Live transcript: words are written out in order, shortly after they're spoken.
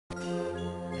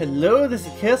Hello, this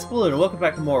is Kisspool, and welcome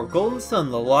back to more Golden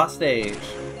Sun: The Lost Age.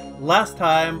 Last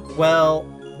time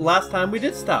we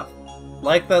did stuff.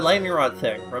 Like the lightning rod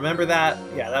thing. Remember that?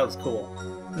 Yeah, that was cool.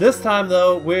 This time,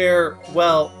 though, we're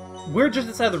just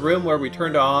inside the room where we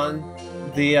turned on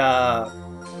the,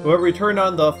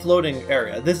 floating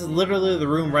area. This is literally the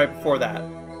room right before that.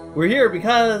 We're here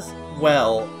because,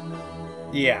 well,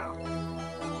 yeah.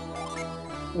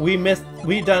 We missed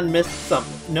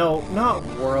something. No, not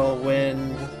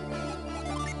whirlwind.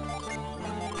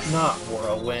 Not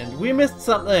whirlwind. We missed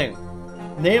something.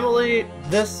 Namely,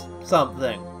 this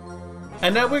something.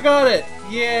 And now we got it!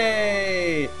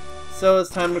 Yay! So it's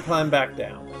time to climb back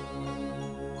down.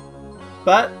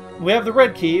 But we have the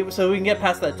red key, so we can get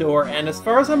past that door, and as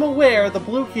far as I'm aware, the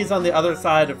blue key is on the other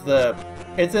side of the...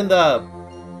 It's in the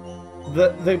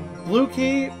blue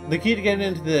key, the key to get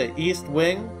into the east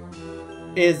wing,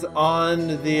 is on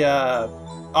the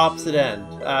opposite end.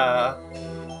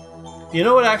 You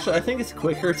know what, actually, I think it's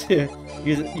quicker to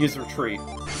use retreat.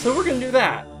 So we're gonna do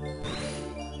that.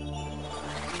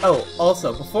 Oh,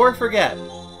 also, before I forget,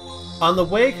 on the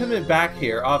way coming back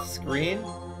here off screen,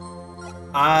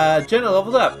 Jenna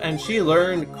leveled up and she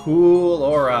learned Cool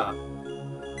Aura.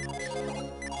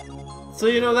 So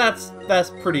you know that's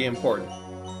pretty important.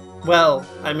 Well,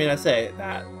 I mean, I say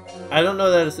that. I don't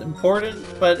know that it's important,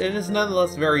 but it is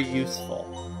nonetheless very useful.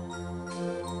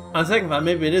 On second thought,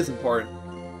 maybe it is important.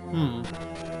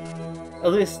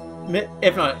 At least,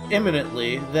 if not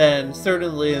imminently, then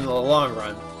certainly in the long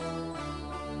run.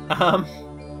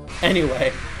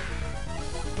 Anyway.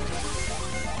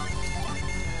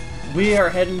 We are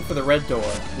heading for the red door,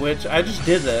 which I just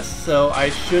did this, so I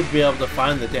should be able to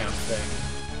find the damn thing.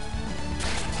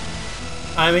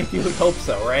 I mean, you would hope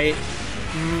so, right?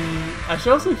 I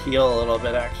should also heal a little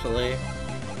bit, actually.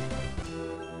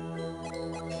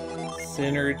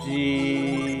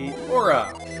 Synergy...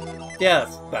 Aura! Yeah,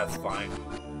 that's fine.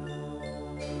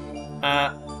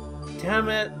 Damn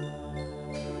it.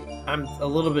 I'm a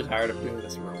little bit tired of doing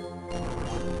this room.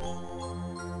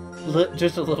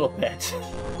 Just a little bit.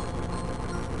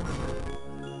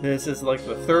 This is like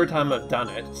the third time I've done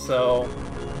it, so...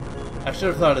 I should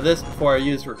have thought of this before I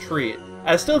used retreat.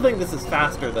 I still think this is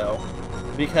faster, though,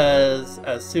 because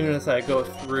as soon as I go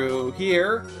through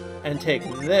here and take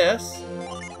this...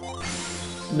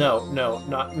 No,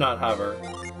 not hover.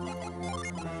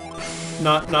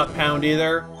 Not pound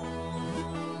either.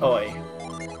 Oi.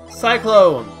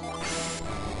 Cyclone!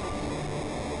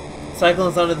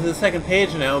 Cyclone's onto the second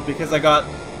page now because I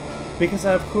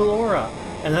have Cool Aura,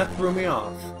 and that threw me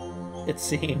off, it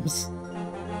seems.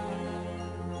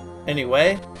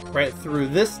 Anyway, right through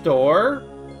this door,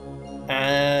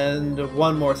 and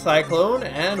one more Cyclone,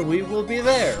 and we will be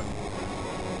there.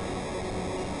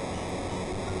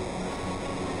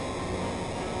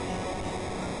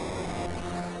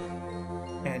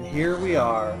 And here we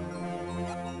are.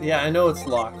 Yeah, I know it's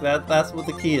locked. That's what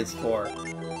the key is for.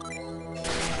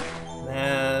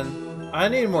 Man, I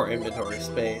need more inventory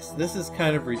space. This is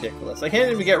kind of ridiculous. I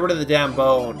can't even get rid of the damn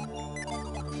bone.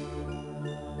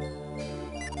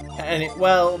 And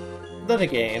well, then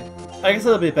again, I guess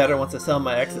it'll be better once I sell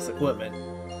my excess equipment.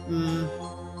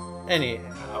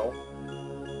 Anyhow.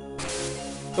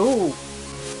 Ooh!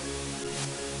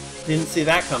 Didn't see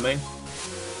that coming.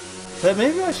 But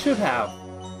maybe I should have.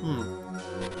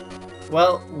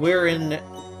 Well, we're in...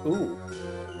 Ooh.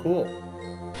 Cool.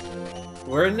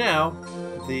 We're in now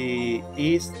the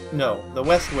east... No, the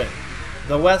west wing.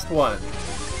 The west one.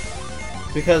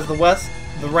 Because the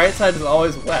right side is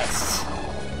always west.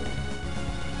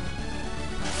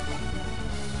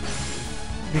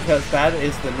 Because that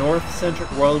is the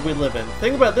north-centric world we live in.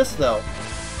 Think about this, though.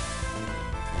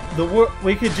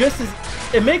 We could just as...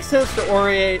 It makes sense to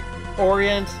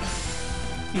orient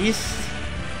east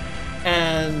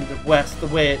and west the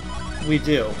way we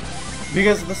do.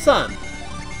 Because of the sun.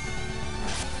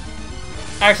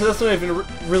 Actually, that's not even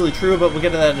really true, but we'll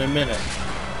get to that in a minute.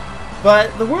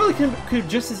 But the world could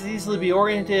just as easily be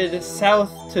oriented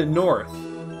south to north,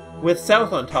 with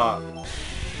south on top.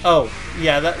 Oh,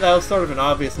 yeah, that was sort of an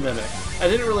obvious mimic. I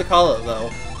didn't really call it,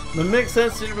 though. The mimic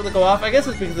sense didn't really go off. I guess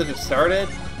it's because it just started.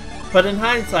 But in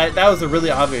hindsight, that was a really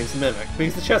obvious mimic,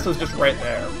 because the chest was just right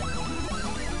there.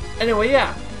 Anyway,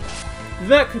 yeah.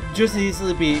 That could just as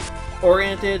easily be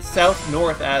oriented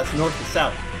south-north as north to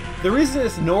south. The reason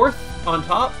it's north on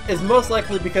top is most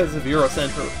likely because of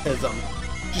Eurocentrism.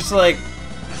 Just like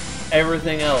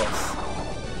everything else.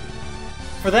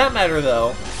 For that matter,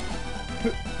 though,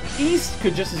 east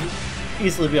could just as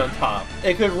easily be on top.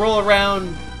 It could roll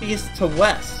around east to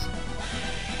west.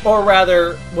 Or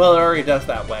rather, well, it already does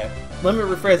that way. let me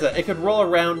rephrase that. It could roll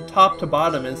around top to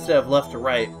bottom instead of left to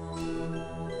right.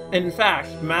 In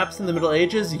fact, maps in the Middle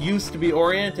Ages used to be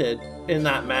oriented in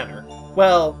that manner.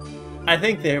 Well, I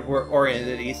think they were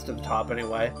oriented east to the top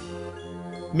anyway.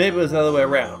 Maybe it was the other way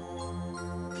around.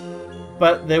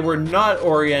 But they were not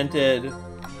oriented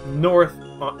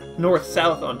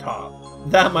north-south on top.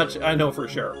 That much I know for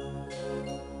sure.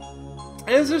 And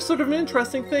it's just sort of an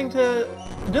interesting thing to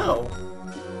know.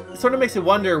 It sort of makes you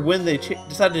wonder when they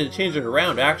decided to change it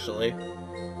around, actually.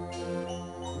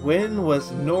 When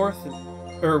was north...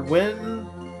 or when...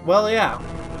 well, yeah.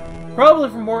 Probably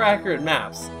for more accurate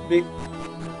maps.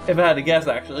 If I had to guess,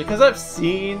 actually. Because I've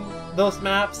seen those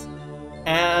maps,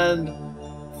 and...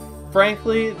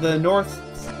 frankly, the north...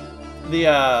 the,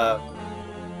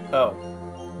 oh.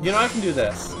 You know, I can do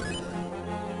this.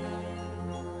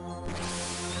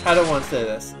 I don't want to say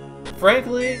this.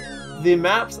 Frankly, the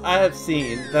maps I have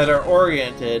seen that are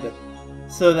oriented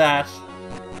so that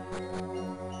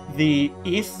the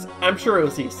east, I'm sure it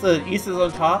was east, so that east is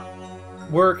on top,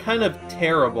 were kind of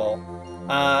terrible.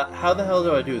 How the hell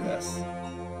do I do this?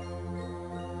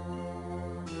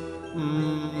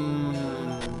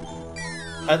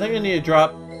 I think I need to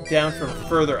drop down from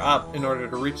further up in order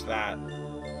to reach that.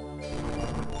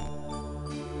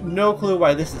 No clue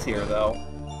why this is here, though.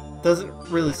 Doesn't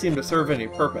really seem to serve any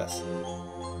purpose.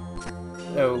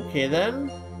 Okay, then.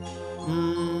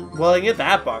 Well, I can get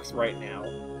that box right now.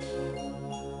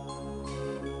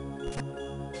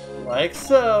 Like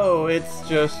so. It's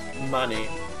just money.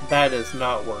 That is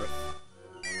not worth.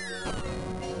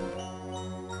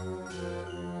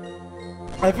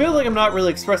 I feel like I'm not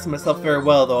really expressing myself very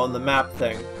well, though, on the map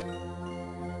thing.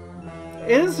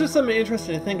 It is just something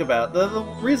interesting to think about. The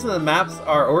reason the maps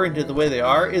are oriented the way they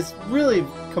are is really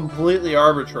completely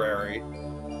arbitrary.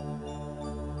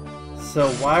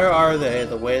 So why are they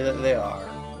the way that they are?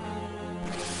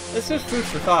 It's just food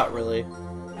for thought, really.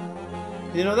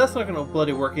 You know, that's not going to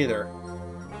bloody work either.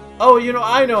 Oh, you know,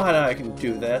 I know how I can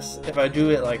do this. If I do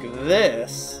it like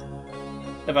this,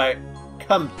 if I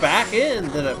come back in,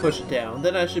 then I push it down,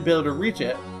 then I should be able to reach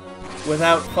it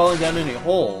without falling down any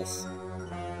holes.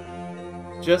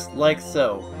 Just like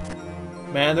so.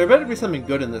 Man, there better be something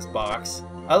good in this box.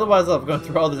 Otherwise I'll have gone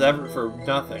through all this effort for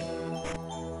nothing.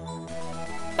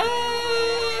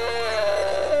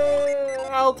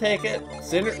 I'll take it.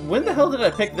 When the hell did I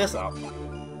pick this up?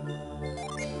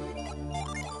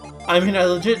 I mean, I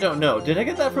legit don't know. Did I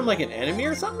get that from like an enemy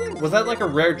or something? Was that like a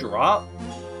rare drop?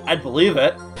 I'd believe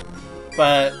it.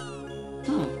 But,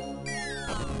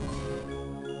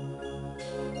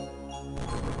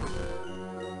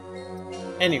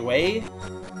 anyway.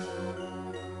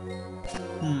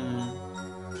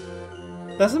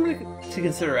 That's something to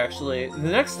consider, actually. The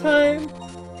next time...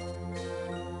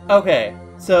 Okay,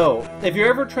 so, if you're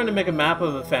ever trying to make a map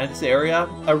of a fantasy area,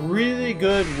 a really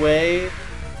good way...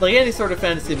 like any sort of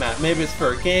fantasy map, maybe it's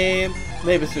for a game,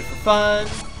 maybe it's just for fun,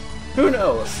 who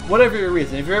knows? Whatever your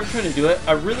reason, if you're ever trying to do it,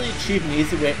 a really cheap and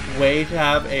easy way to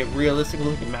have a realistic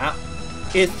looking map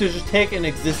is to just take an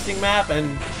existing map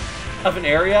of an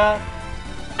area,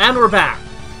 and we're back.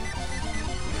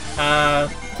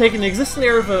 Take an existing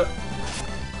area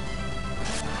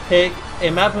take a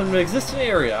map of an existing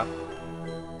area.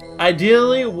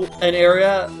 Ideally, an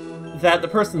area that the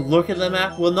person looking at the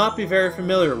map will not be very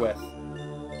familiar with.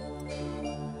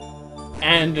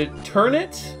 And turn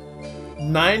it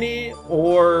 90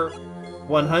 or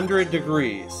 100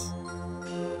 degrees.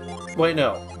 Wait,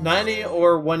 no. 90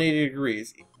 or 180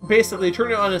 degrees. Basically,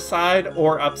 turn it on its side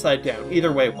or upside down.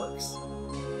 Either way works.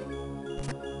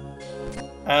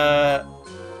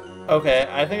 Okay,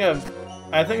 I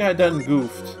think I done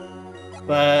goofed.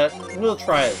 But we'll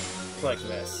try it like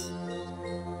this.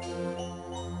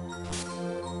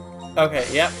 Okay,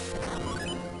 yep.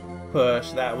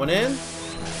 Push that one in.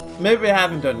 Maybe I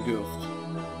haven't done goofed.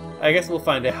 I guess we'll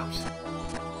find out.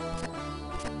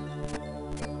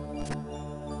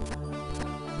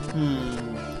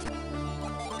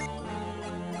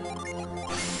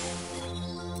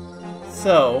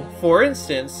 So, for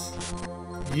instance,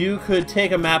 you could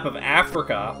take a map of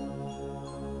Africa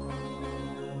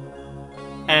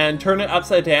and turn it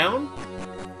upside down,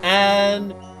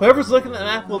 and whoever's looking at the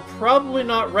map will probably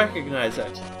not recognize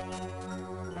it.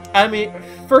 I mean,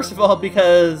 first of all,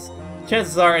 because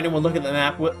chances are anyone looking at the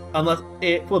map, unless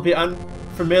it will be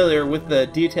unfamiliar with the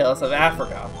details of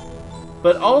Africa.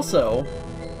 But also,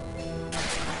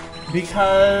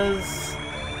 because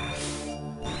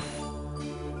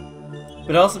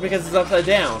it's upside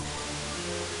down.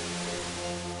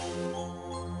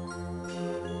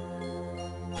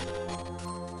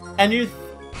 And you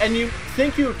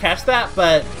think you would catch that,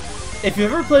 but if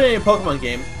you've ever played any Pokemon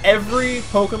game, every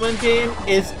Pokemon game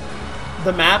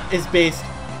the map is based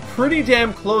pretty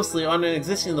damn closely on an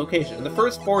existing location. The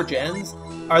first 4 gens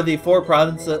are the 4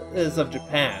 provinces of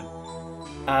Japan.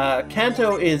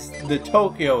 Kanto is the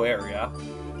Tokyo area.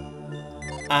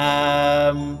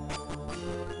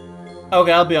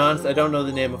 Okay, I'll be honest, I don't know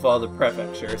the name of all the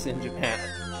prefectures in Japan.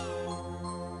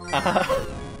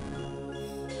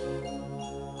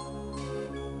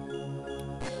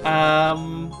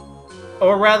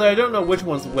 Or rather, I don't know which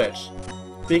one's which.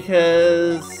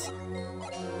 Because...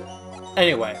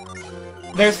 Anyway.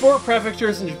 There's 4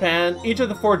 prefectures in Japan. Each of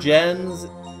the 4 gens,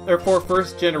 or 4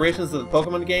 first generations of the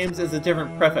Pokemon games, is a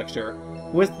different prefecture.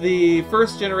 With the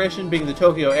first generation being the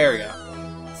Tokyo area.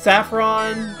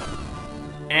 Saffron...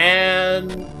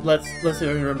 And... Let's see if I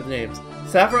can remember the names.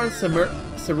 Saffron,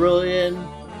 Cerulean...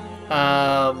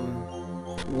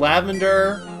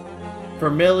 Lavender...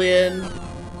 Vermilion...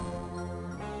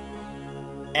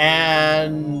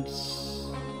 And...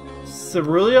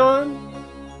 Cerulean?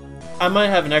 I might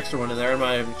have an extra one in there, I'm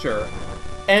not even sure.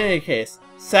 In any case,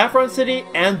 Saffron City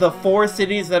and the 4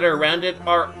 cities that are around it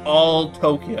are all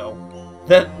Tokyo.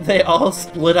 They all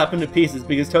split up into pieces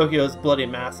because Tokyo is bloody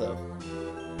massive.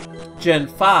 Gen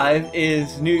 5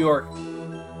 is New York...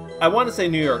 I want to say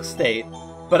New York State,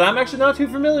 but I'm actually not too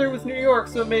familiar with New York,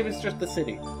 so maybe it's just the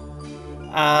city.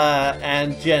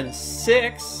 And Gen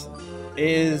 6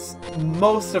 is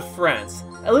most of France.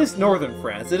 At least northern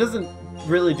France. It doesn't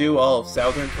really do all of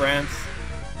southern France.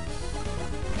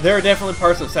 There are definitely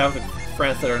parts of southern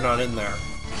France that are not in there.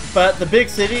 But the big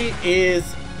city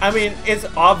is... I mean, it's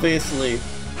obviously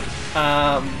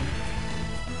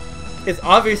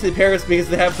Paris because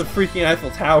they have the freaking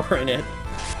Eiffel Tower in it.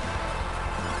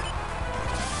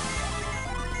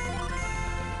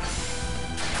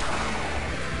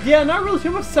 Yeah, not really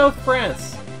too much South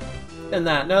France in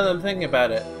that, now that I'm thinking about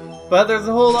it. But there's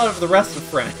a whole lot of the rest of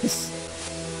France.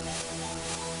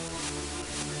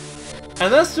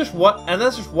 And that's just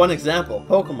one example,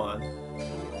 Pokemon.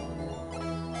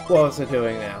 What was I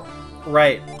doing now?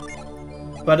 Right.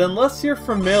 But unless you're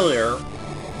familiar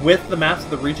with the maps of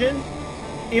the region,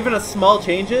 even a small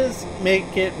changes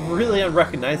make it really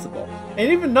unrecognizable.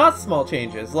 And even not small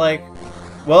changes, like,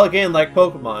 well, again, like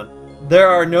Pokemon, there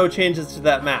are no changes to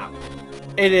that map.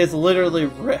 It is literally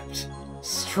ripped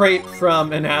straight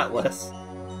from an atlas.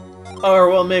 Or,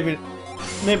 well, maybe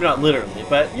not literally,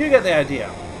 but you get the idea.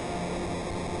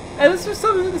 And it's just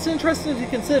something that's interesting to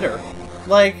consider.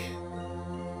 Like,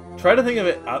 try to think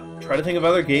of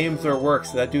other games or works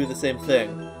that do the same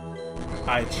thing.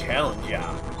 I challenge ya.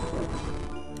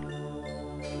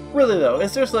 Really though,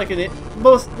 it's just like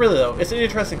it's an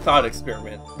interesting thought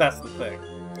experiment. That's the thing.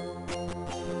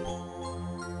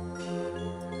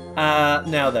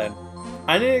 Now then,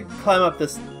 I need to climb up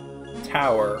this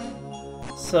tower.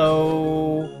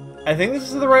 So, I think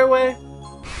this is the right way.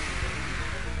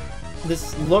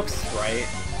 This looks right.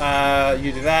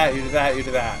 You do that, you do that, you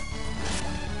do that.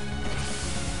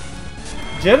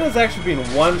 Jenna's actually being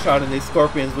one-shot in these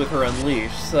scorpions with her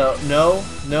Unleash, so no,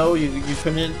 you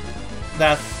couldn't.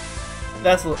 That's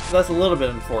a little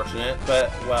bit unfortunate, but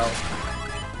well,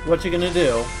 what you gonna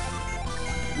do?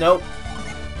 Nope,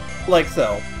 like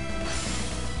so.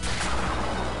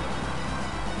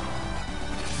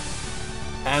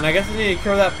 And I guess I need to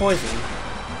cure that poison.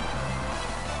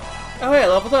 Oh hey, I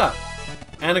leveled up,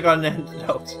 and I got an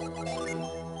antidote,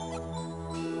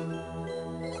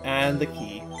 and the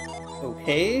key.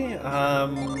 Okay,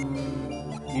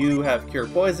 you have Cure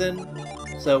Poison,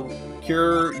 so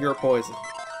cure your poison.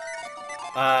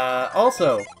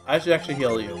 Also, I should actually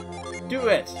heal you. Do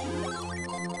it!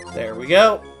 There we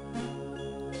go.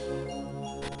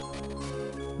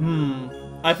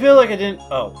 I feel like I didn't...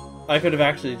 Oh, I could have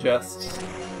actually just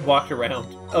walked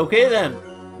around. Okay then,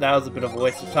 that was a bit of a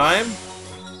waste of time.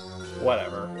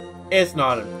 Whatever. It's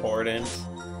not important.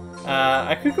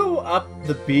 I could go up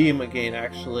the beam again,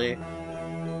 actually.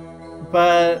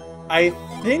 But I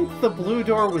think the blue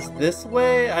door was this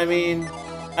way? I mean,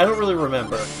 I don't really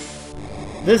remember.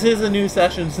 This is a new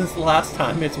session since the last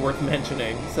time, it's worth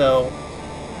mentioning, so...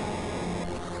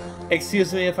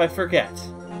 Excuse me if I forget.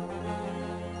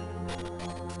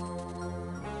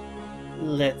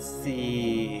 Let's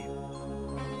see...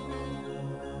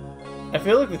 I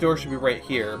feel like the door should be right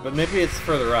here, but maybe it's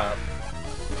further up.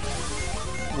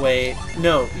 Wait,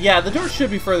 no. Yeah, the door should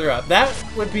be further up. That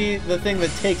would be the thing that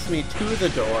takes me to the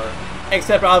door.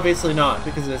 Except obviously not,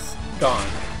 because it's gone.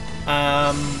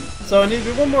 So I need to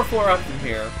be one more floor up from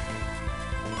here.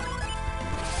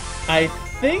 I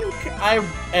think I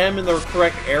am in the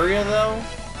correct area, though.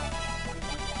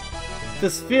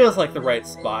 This feels like the right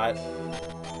spot.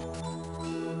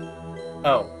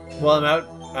 Oh, well,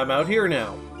 I'm out here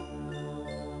now.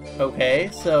 Okay,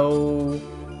 so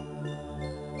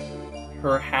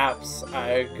perhaps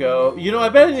I go... You know, I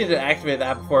bet I need to activate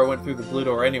that before I went through the blue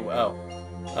door anyway. Oh.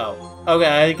 Oh. Okay,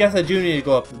 I guess I do need to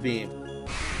go up the beam.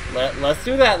 Let's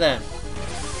do that then.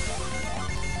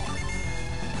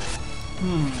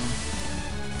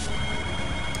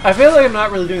 I feel like I'm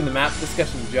not really doing the map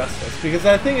discussion justice, because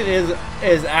I think it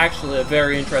is actually a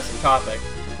very interesting topic.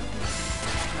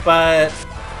 But,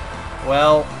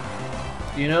 well,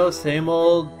 you know, same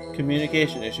old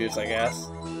communication issues, I guess.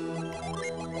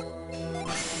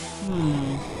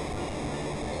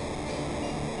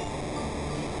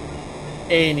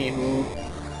 Anywho,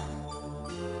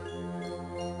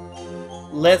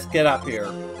 let's get up here.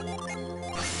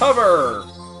 Hover!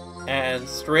 And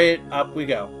straight up we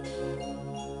go.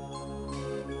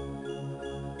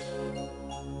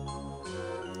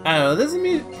 I don't know, this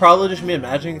is probably just me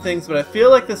imagining things, but I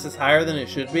feel like this is higher than it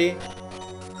should be.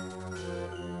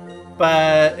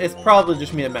 But it's probably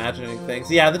just me imagining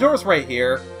things. Yeah, the door's right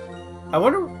here. I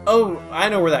wonder... Oh, I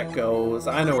know where that goes.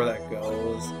 I know where that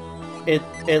goes.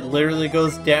 It literally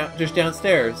goes down, just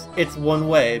downstairs. It's one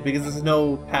way, because there's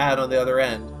no pad on the other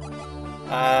end.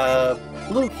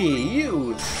 Blue key,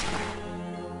 use!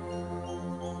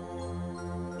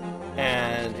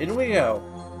 And in we go.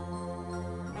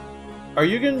 Are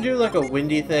you gonna do like a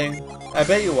windy thing? I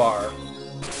bet you are.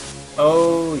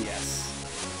 Oh, yes.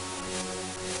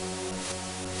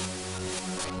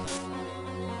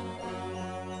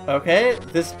 Okay,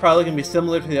 this is probably gonna be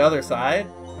similar to the other side.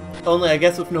 Only, I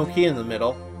guess, with no key in the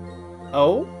middle.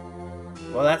 Oh?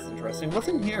 Well, that's interesting. What's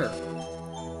in here?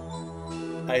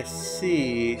 I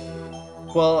see.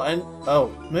 Well,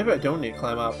 oh, maybe I don't need to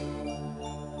climb up.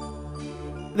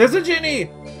 There's a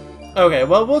genie! Okay,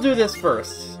 well, we'll do this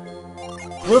first.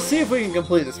 We'll see if we can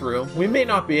complete this room. We may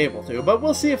not be able to, but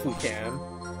we'll see if we can.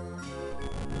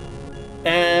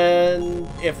 And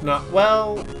if not,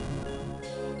 well...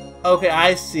 Okay,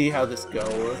 I see how this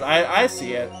goes. I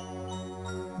see it.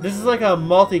 This is like a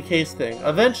multi-case thing.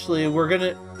 Eventually,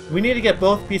 we need to get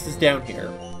both pieces down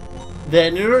here.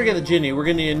 Then, in order to get the genie, we're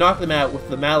gonna need to knock them out with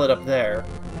the mallet up there,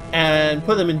 and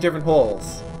put them in different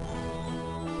holes.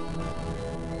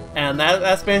 And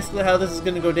that's basically how this is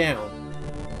gonna go down.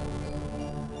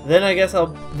 Then I guess I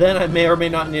may or may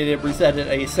not need to reset it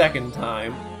a second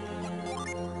time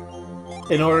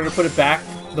in order to put it back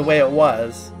the way it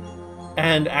was,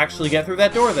 and actually get through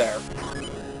that door there.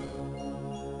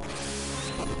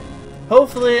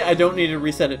 Hopefully, I don't need to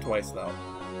reset it twice, though.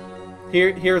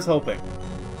 Here's hoping.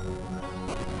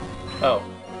 Oh.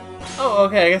 Oh,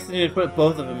 okay, I guess I need to put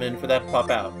both of them in for that to pop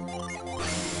out.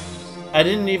 I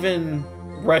didn't even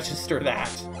register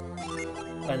that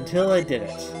until I did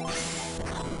it.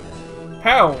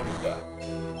 Pound!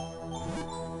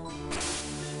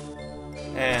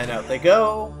 And out they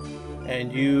go.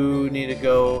 And you need to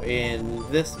go in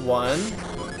this one.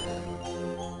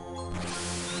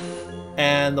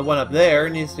 And the one up there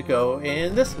needs to go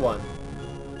in this one.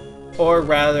 Or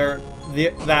rather,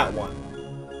 that one.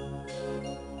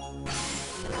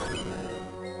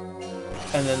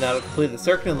 And then that'll complete the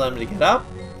circuit and let me get up.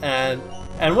 And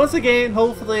once again,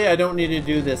 hopefully I don't need to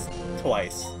do this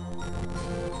twice.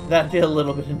 That'd be a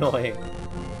little bit annoying.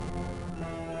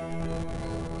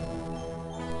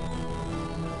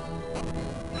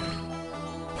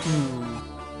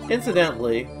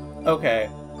 Incidentally, okay,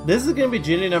 this is going to be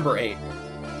Genie number 8.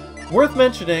 Worth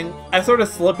mentioning, I sort of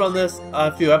slipped on this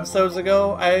a few episodes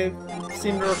ago, I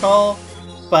seem to recall,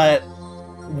 but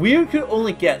we could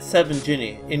only get 7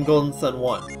 Genie in Golden Sun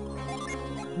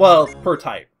 1. Well, per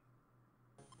type.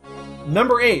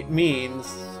 Number 8 means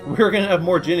we're going to have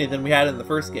more Genie than we had in the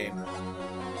first game.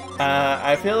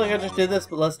 I feel like I just did this,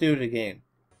 but let's do it again.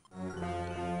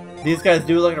 These guys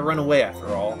do like to run away after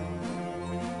all.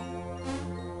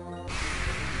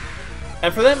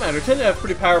 And for that matter, tend to have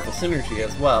pretty powerful synergy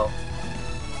as well.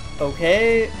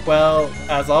 Okay, well,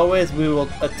 as always, we will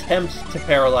attempt to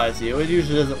paralyze you. It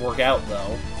usually doesn't work out,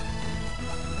 though.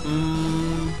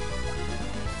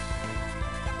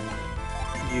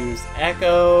 Use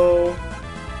Echo.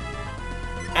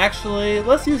 Actually,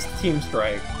 let's use Team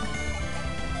Strike.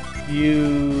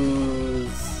 Use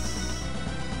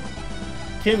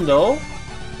Kindle.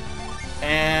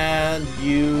 And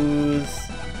use...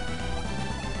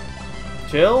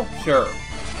 Chill? Sure.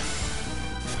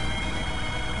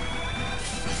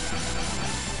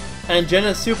 And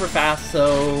Jenna's super fast,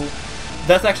 so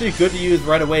that's actually good to use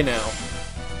right away now,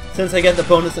 since I get the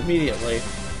bonus immediately.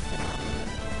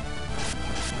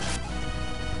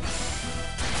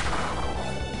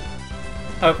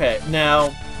 Okay,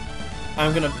 now,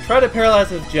 I'm gonna try to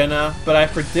paralyze with Jenna, but I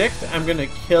predict I'm gonna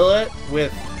kill it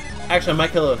with... Actually, I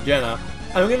might kill it with Jenna.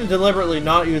 I'm gonna deliberately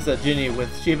not use that Ginny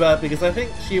with Shiba, because I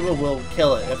think Shiba will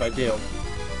kill it if I do.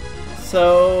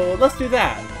 So, let's do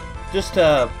that. Just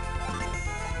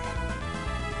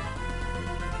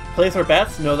place our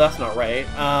bets? No, that's not right.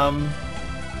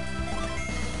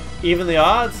 Even the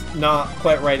odds? Not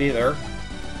quite right either.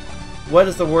 What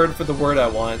is the word for the word I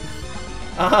want?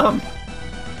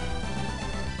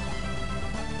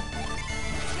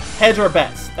 Hedge or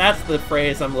bets. That's the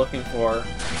phrase I'm looking for.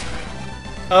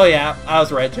 Oh yeah, I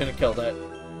was right, Jenna killed it.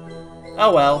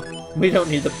 Oh well, we don't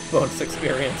need the bonus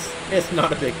experience. It's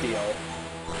not a big deal.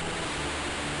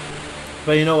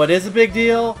 But you know what is a big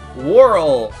deal?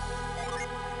 Whirl!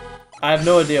 I have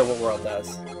no idea what Whirl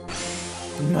does.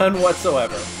 None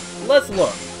whatsoever. Let's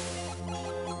look.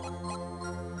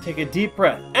 Take a deep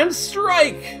breath and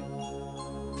strike!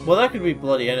 Well, that could be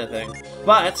bloody anything.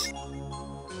 But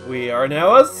we are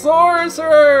now a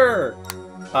sorcerer!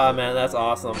 Oh man, that's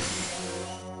awesome.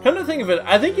 Come to think of it,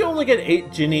 I think you only get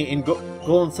 8 Ginny in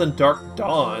Golden Sun Dark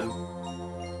Dawn.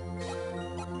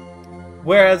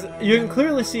 Whereas, you can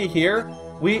clearly see here,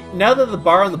 now that the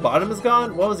bar on the bottom is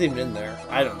gone, what was even in there?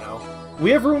 I don't know.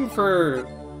 We have room for,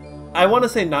 I want to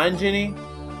say 9 Ginny.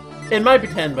 It might be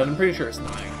 10, but I'm pretty sure it's 9.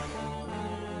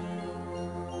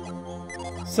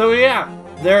 So yeah,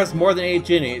 there's more than 8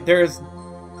 Ginny.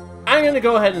 I'm going to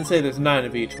go ahead and say there's 9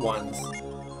 of each ones.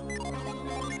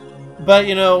 But,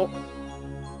 you know,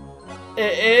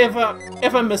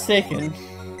 if I'm mistaken,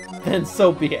 then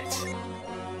so be it.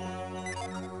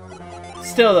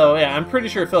 Still though, yeah, I'm pretty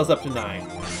sure it fills up to 9.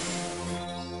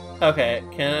 Okay,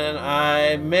 can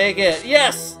I make it?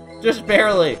 Yes! Just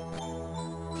barely!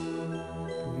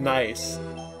 Nice.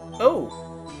 Oh!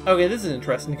 Okay, this is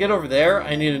interesting. To get over there,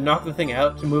 I need to knock the thing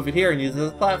out to move it here and use it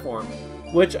as a platform.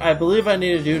 Which I believe I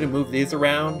need to do to move these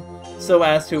around, so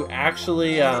as to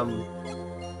actually,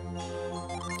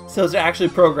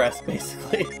 progress,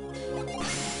 basically.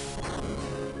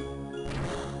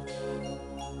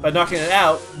 By knocking it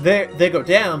out, they go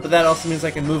down, but that also means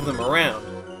I can move them around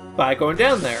by going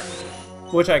down there.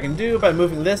 Which I can do by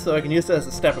moving this so I can use it as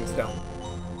a stepping stone.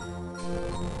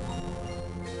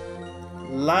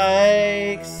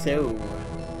 Like so.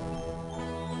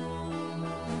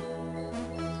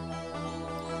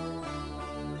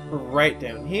 Right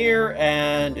down here,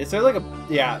 and is there like a...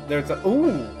 Yeah, there's a...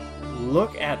 Ooh!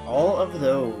 Look at all of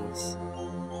those.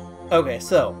 Okay,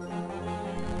 so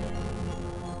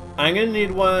I'm gonna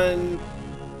need one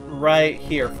right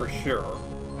here for sure.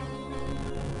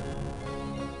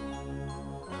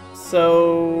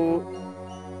 So,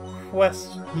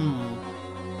 quest,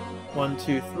 1,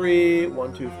 2, 3,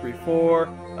 1, 2, 3, 4.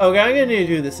 Okay, I'm gonna need to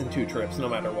do this in 2 trips, no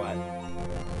matter what.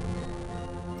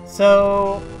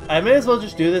 So, I may as well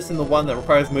just do this in the one that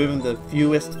requires moving the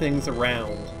fewest things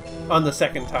around on the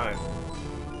second time.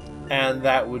 And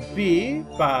that would be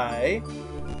by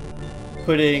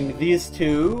putting these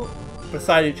 2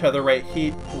 beside each other right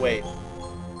here. Wait.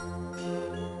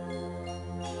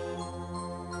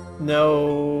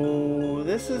 No,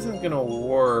 this isn't gonna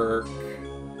work.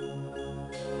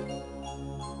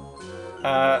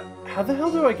 How the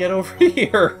hell do I get over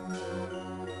here?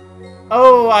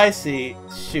 Oh, I see.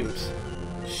 Shoot.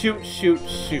 Shoot, shoot,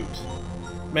 shoot.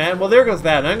 Man, well there goes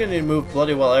that. I'm gonna need to move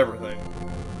bloody well everything.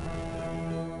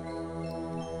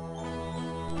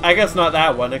 I guess not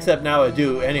that one, except now I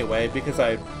do anyway, because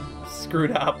I screwed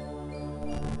up.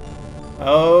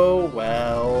 Oh,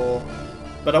 well.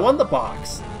 But I won the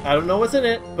box. I don't know what's in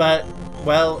it, but,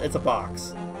 well, it's a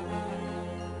box.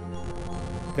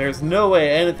 There's no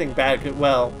way anything bad could...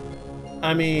 Well,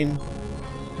 I mean...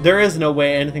 There is no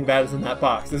way anything bad is in that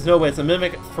box. There's no way it's a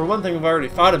mimic. For one thing, I've already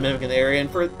fought a mimic in the area,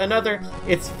 and for another,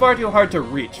 it's far too hard to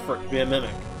reach for it to be a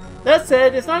mimic. That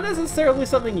said, it's not necessarily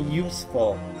something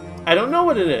useful. I don't know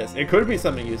what it is. It could be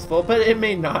something useful, but it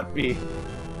may not be.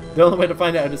 The only way to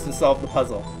find out is to solve the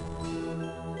puzzle.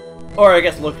 Or I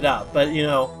guess look it up, but you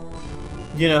know,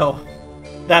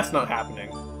 that's not happening.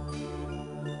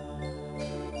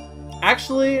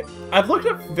 Actually, I've looked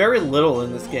up very little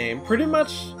in this game. Pretty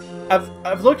much,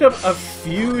 I've looked up a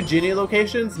few Ginny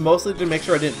locations, mostly to make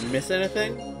sure I didn't miss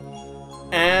anything.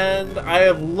 And I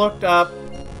have looked up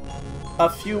a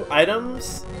few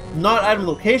items, not item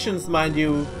locations, mind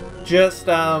you, just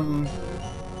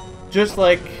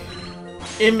like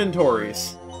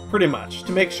inventories, pretty much,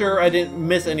 to make sure I didn't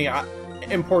miss any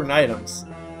important items.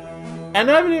 And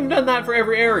I haven't even done that for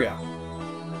every area.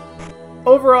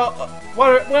 Overall,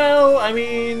 well, I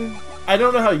mean, I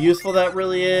don't know how useful that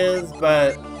really is,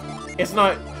 but it's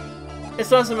not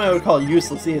something I would call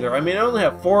useless either. I mean, I only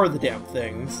have 4 of the damn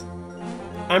things.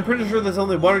 I'm pretty sure there's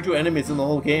only 1 or 2 enemies in the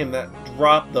whole game that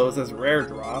drop those as rare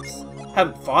drops.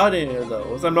 Haven't fought any of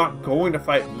those. I'm not going to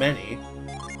fight many.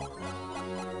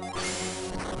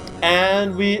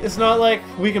 And it's not like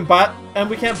we can buy, and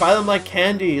we can't buy them like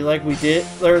candy like we did,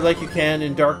 or like you can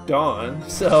in Dark Dawn.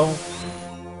 So,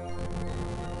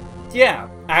 yeah,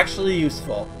 actually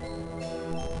useful.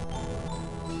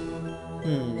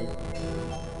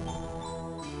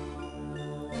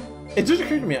 It just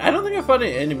occurred to me, I don't think I found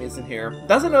any enemies in here.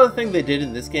 That's another thing they did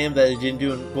in this game that they didn't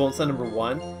do in Golden Sun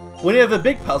 #1. When you have a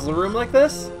big puzzle room like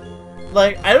this,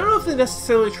 like, I don't know if they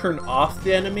necessarily turn off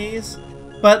the enemies,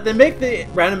 but they make the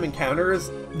random encounters,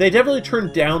 they definitely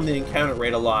turn down the encounter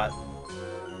rate a lot.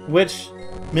 Which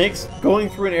makes going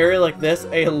through an area like this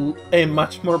a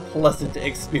much more pleasant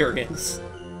experience.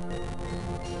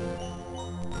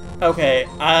 Okay,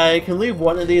 I can leave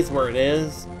one of these where it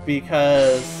is,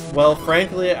 because, well,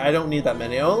 frankly, I don't need that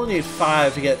many. I only need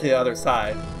 5 to get to the other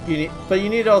side. But you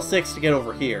need all 6 to get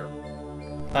over here.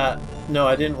 No,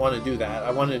 I didn't want to do that. I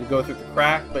wanted to go through the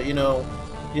crack, but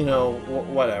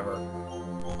whatever.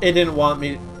 It didn't want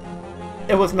me.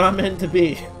 It was not meant to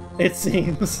be, it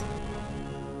seems.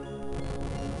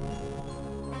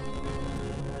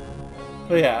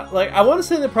 But yeah, like, I want to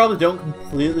say they probably don't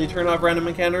completely turn off random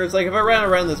encounters. Like, if I ran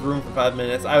around this room for 5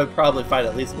 minutes, I would probably fight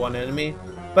at least 1 enemy.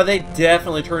 But they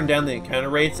definitely turn down the encounter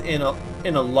rates in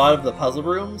a lot of the puzzle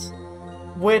rooms.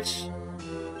 Which,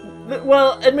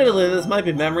 well, admittedly, this might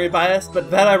be memory bias,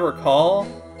 but that I recall,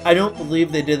 I don't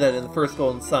believe they did that in the first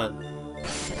Golden Sun.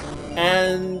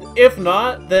 And if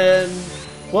not, then,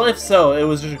 well, if so, it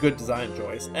was just a good design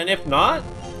choice. And if not,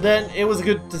 then it was a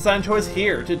good design choice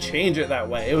here to change it that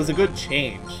way. It was a good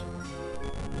change.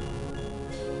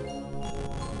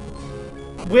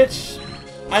 Which,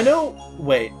 I know,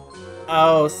 wait.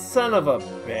 Oh, son of a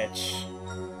bitch.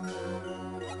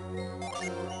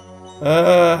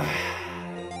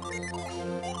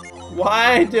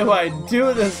 Why do I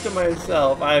do this to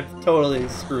myself? I've totally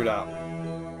screwed up.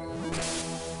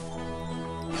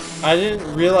 I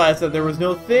didn't realize that there was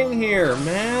no thing here,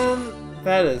 man.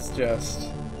 That is just...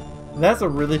 That's a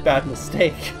really bad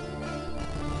mistake.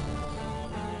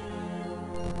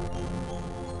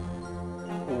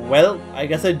 Well, I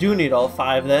guess I do need all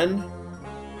 5 then.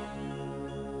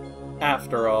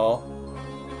 After all.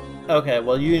 Okay,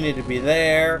 well, you need to be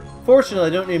there. Fortunately,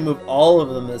 I don't need to move all of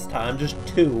them this time, just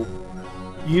 2.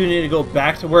 You need to go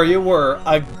back to where you were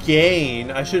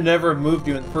again. I should never have moved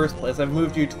you in the first place. I've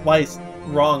moved you twice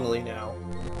wrongly now.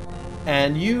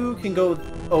 And you can go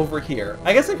over here.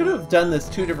 I guess I could have done this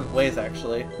 2 different ways,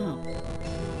 actually.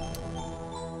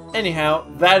 Anyhow,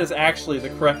 that is actually the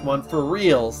correct one for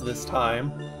reals this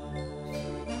time.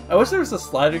 I wish there was a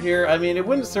slider here. I mean, it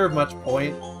wouldn't serve much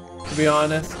point, to be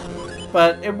honest.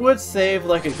 But it would save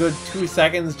like a good 2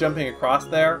 seconds jumping across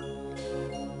there.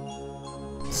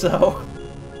 So,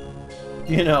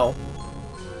 you know.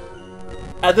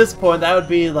 At this point, that would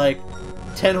be like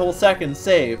 10 whole seconds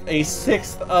saved. A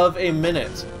 1/6 of a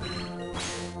minute.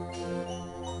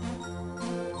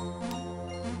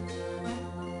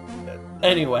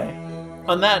 Anyway,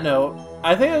 on that note,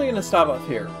 I think I'm going to stop off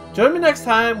here. Join me next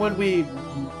time when we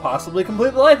possibly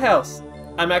complete the lighthouse.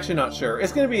 I'm actually not sure.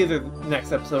 It's going to be either the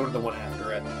next episode or the one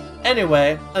after it.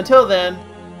 Anyway, until then,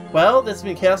 well, this has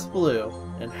been Chaos Blue,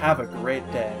 and have a great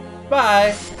day.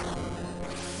 Bye!